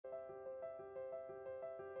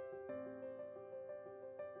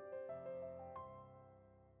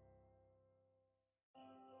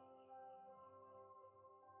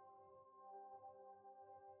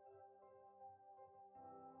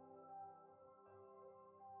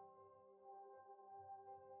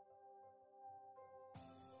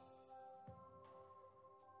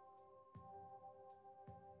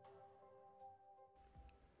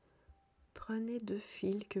Prenez 2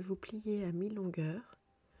 fils que vous pliez à mi-longueur,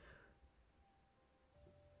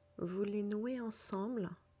 vous les nouez ensemble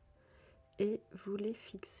et vous les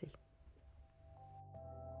fixez.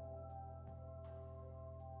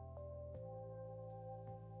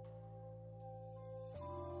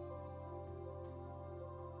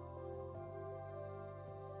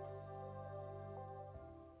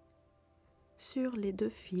 Sur les 2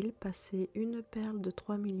 fils, passez une perle de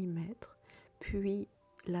 3 mm, puis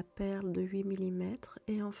la perle de 8 mm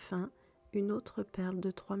et enfin une autre perle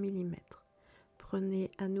de 3 mm.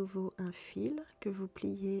 Prenez à nouveau un fil que vous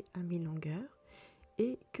pliez à mi-longueur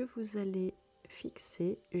et que vous allez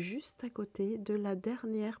fixer juste à côté de la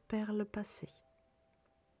dernière perle passée.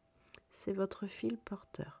 C'est votre fil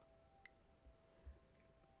porteur.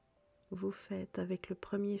 Vous faites avec le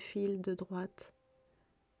premier fil de droite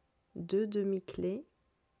 2 demi-clés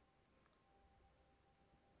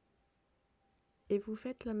et vous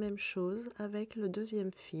faites la même chose avec le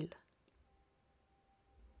deuxième fil.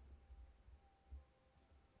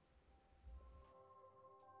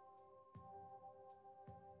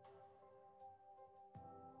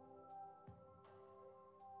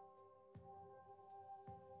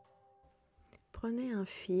 Prenez un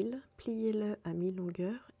fil, pliez-le à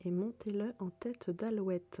mi-longueur et montez-le en tête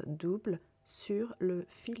d'alouette double sur le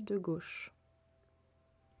fil de gauche.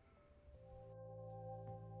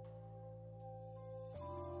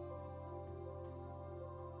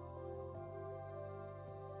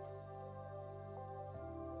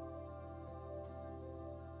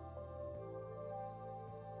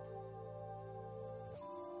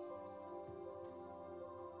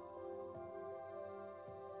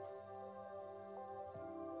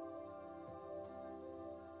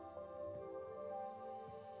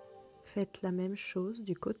 Faites la même chose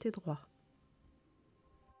du côté droit.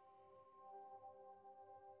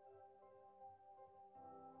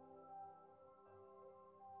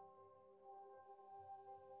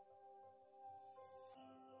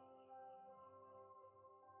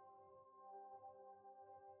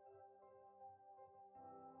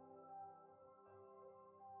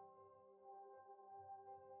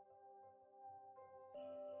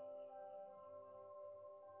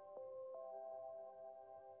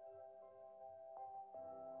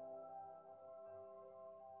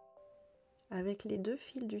 Avec les 2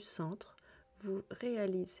 fils du centre, vous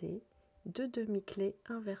réalisez 2 demi-clés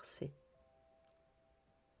inversées.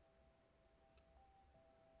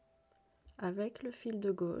 Avec le fil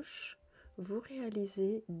de gauche, vous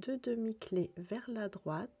réalisez 2 demi-clés vers la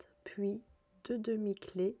droite, puis 2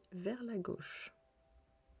 demi-clés vers la gauche.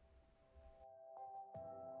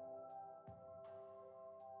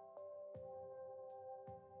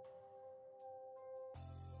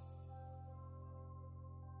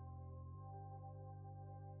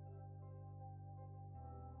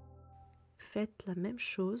 Faites la même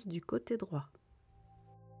chose du côté droit.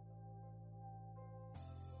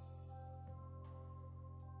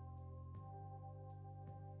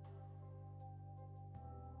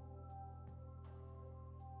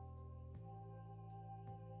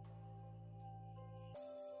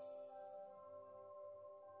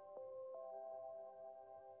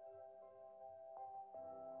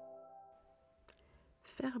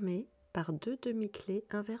 Fermez par 2 demi-clés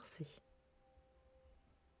inversées.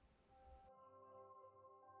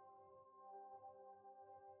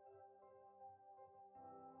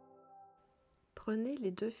 Prenez les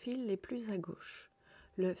 2 fils les plus à gauche.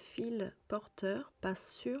 Le fil porteur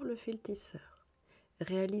passe sur le fil tisseur.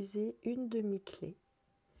 Réalisez une demi-clé,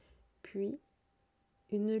 puis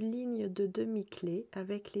une ligne de demi-clé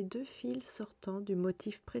avec les 2 fils sortant du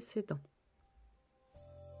motif précédent.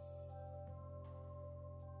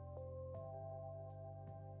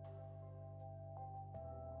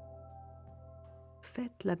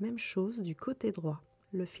 Faites la même chose du côté droit.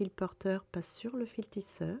 Le fil porteur passe sur le fil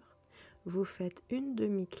tisseur. Vous faites une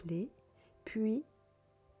demi-clé, puis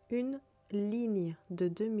une ligne de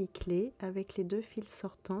demi-clé avec les 2 fils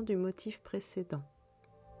sortants du motif précédent.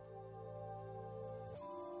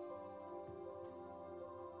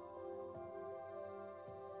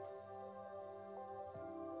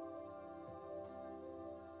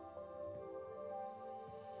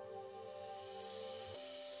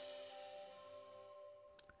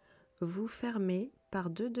 Vous fermez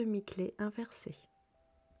par 2 demi-clés inversées.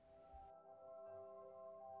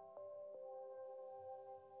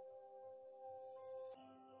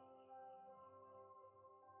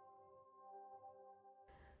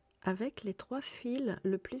 Avec les 3 fils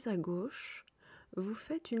le plus à gauche, vous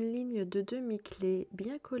faites une ligne de demi-clé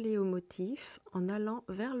bien collée au motif en allant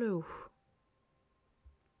vers le haut.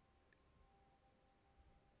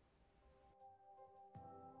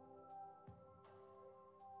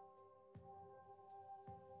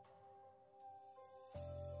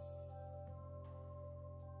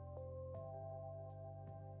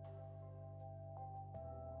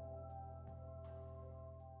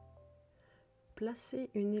 Placez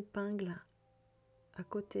une épingle à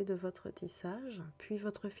côté de votre tissage, puis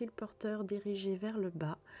votre fil porteur dirigé vers le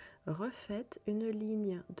bas. Refaites une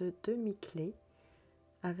ligne de demi-clé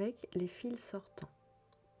avec les fils sortants.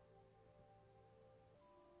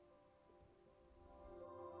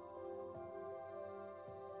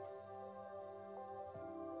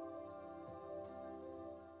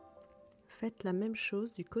 Faites la même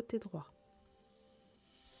chose du côté droit.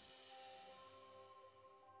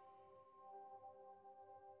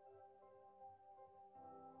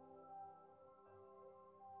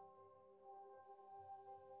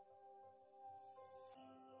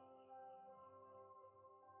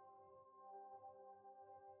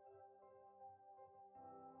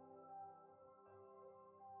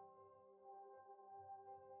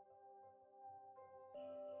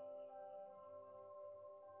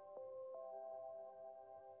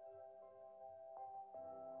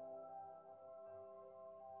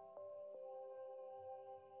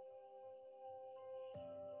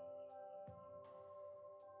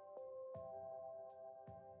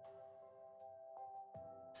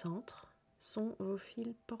 Centre sont vos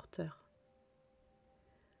fils porteurs.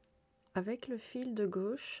 Avec le fil de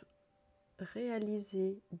gauche,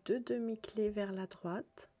 réalisez 2 demi-clés vers la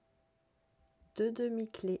droite, 2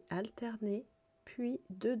 demi-clés alternées, puis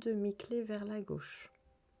 2 demi-clés vers la gauche.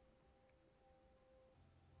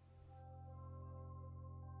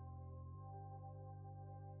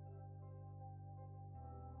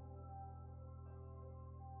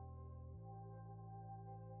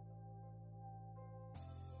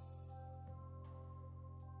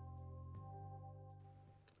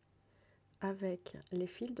 Avec les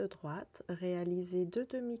fils de droite, réalisez 2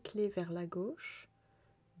 demi-clés vers la gauche,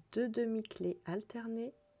 2 demi-clés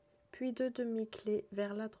alternées, puis 2 demi-clés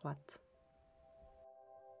vers la droite.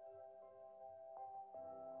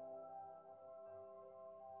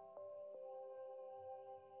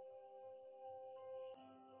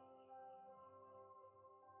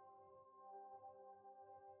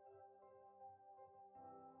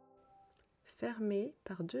 Fermez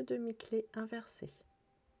par 2 demi-clés inversées.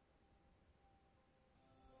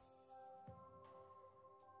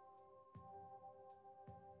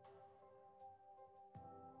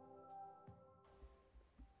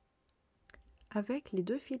 Avec les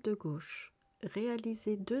 2 fils de gauche,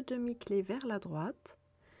 réalisez 2 demi-clés vers la droite,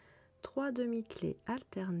 3 demi-clés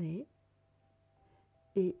alternées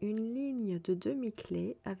et une ligne de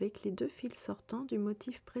demi-clés avec les 2 fils sortants du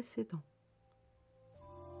motif précédent.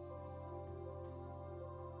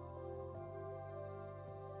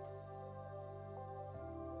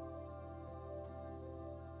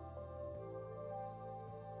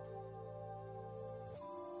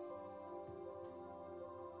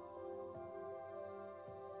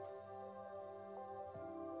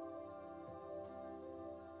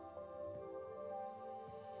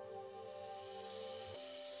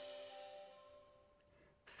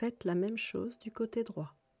 Faites la même chose du côté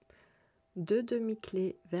droit. 2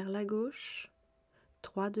 demi-clés vers la gauche,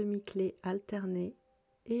 3 demi-clés alternées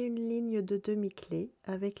et une ligne de demi-clés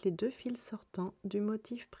avec les 2 fils sortants du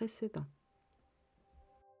motif précédent.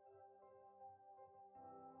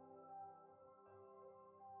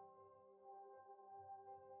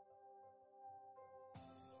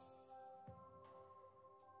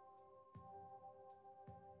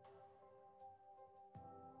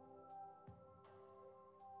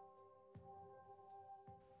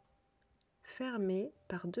 Fermez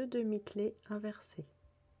par 2 demi-clés inversées.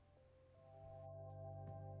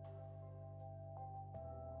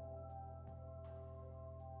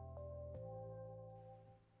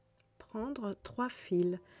 Prendre 3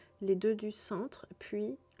 fils, les 2 du centre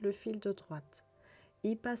puis le fil de droite.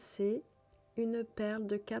 Y passer une perle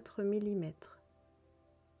de 4 mm.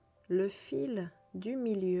 Le fil du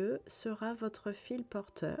milieu sera votre fil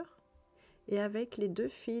porteur et avec les 2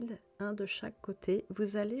 fils, un de chaque côté,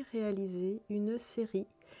 vous allez réaliser une série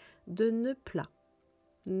de nœuds plats,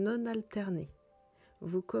 non alternés.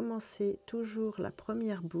 Vous commencez toujours la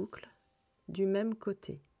première boucle du même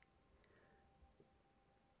côté.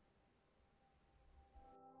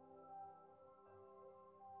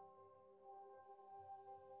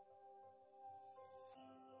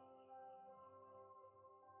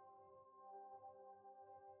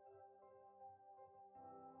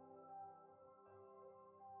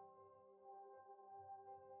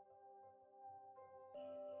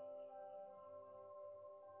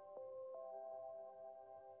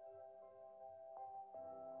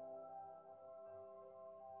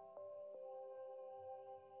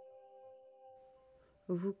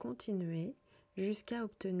 Vous continuez jusqu'à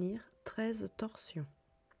obtenir 13 torsions.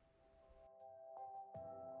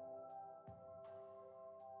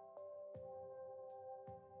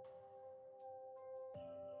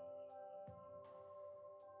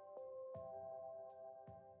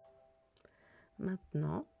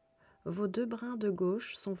 Maintenant, vos deux brins de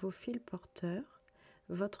gauche sont vos fils porteurs,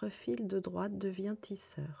 votre fil de droite devient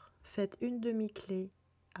tisseur. Faites une demi-clé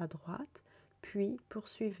à droite, puis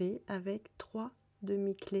poursuivez avec 3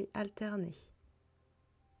 demi-clés alternées.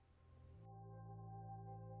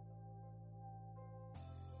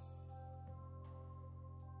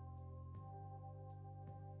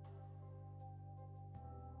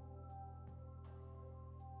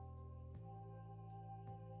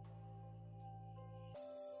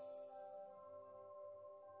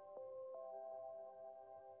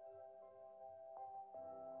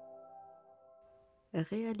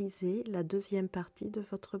 Réalisez la deuxième partie de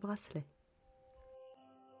votre bracelet.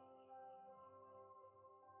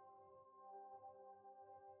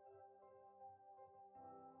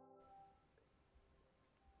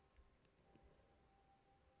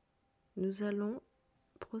 Nous allons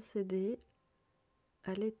procéder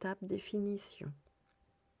à l'étape des finitions.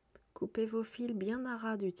 Coupez vos fils bien à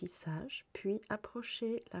ras du tissage, puis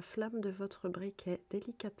approchez la flamme de votre briquet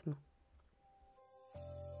délicatement.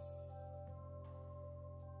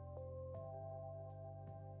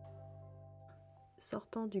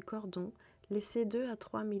 Sortant du cordon, laissez 2 à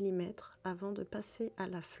 3 mm avant de passer à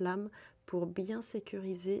la flamme pour bien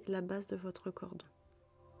sécuriser la base de votre cordon.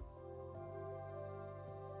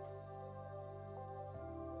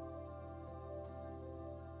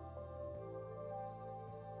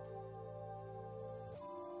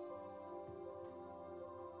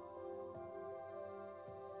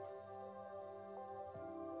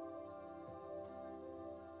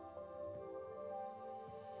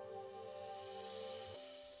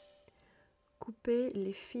 Coupez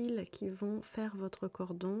les fils qui vont faire votre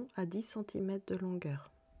cordon à 10 cm de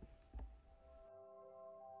longueur.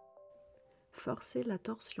 Forcez la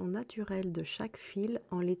torsion naturelle de chaque fil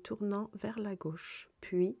en les tournant vers la gauche,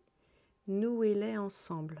 puis nouez-les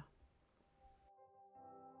ensemble.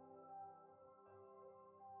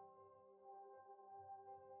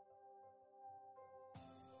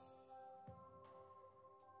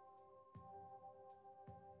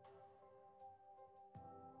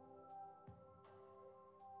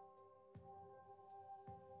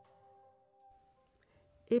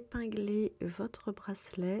 Épinglez votre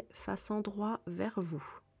bracelet face endroit vers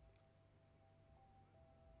vous.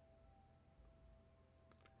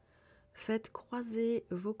 Faites croiser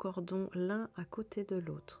vos cordons l'un à côté de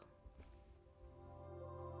l'autre.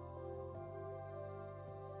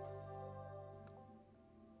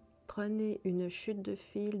 Prenez une chute de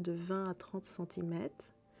fil de 20 à 30 cm.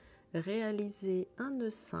 Réalisez un nœud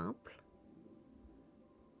simple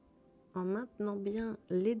en maintenant bien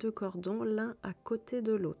les deux cordons l'un à côté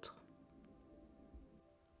de l'autre.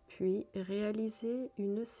 Puis réalisez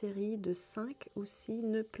une série de 5 ou 6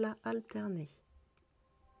 nœuds plats alternés.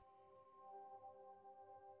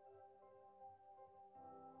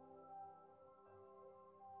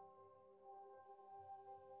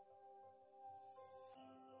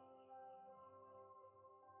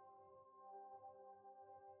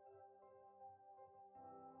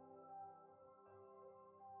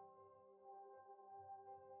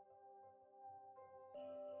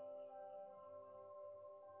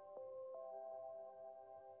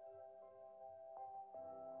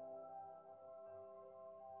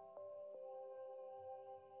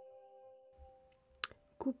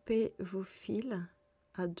 Coupez vos fils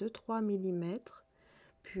à 2-3 mm,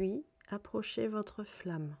 puis approchez votre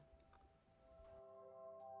flamme.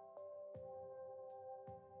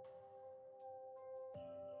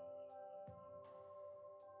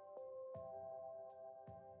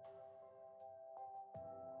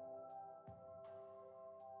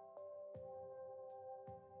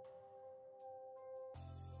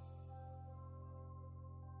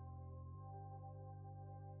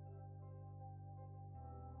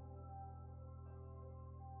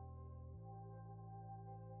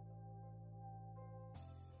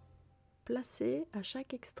 Placez à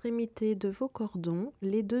chaque extrémité de vos cordons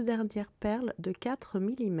les 2 dernières perles de 4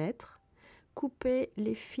 mm. Coupez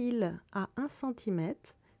les fils à 1 cm,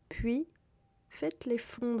 puis faites-les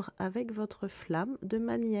fondre avec votre flamme de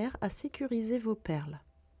manière à sécuriser vos perles.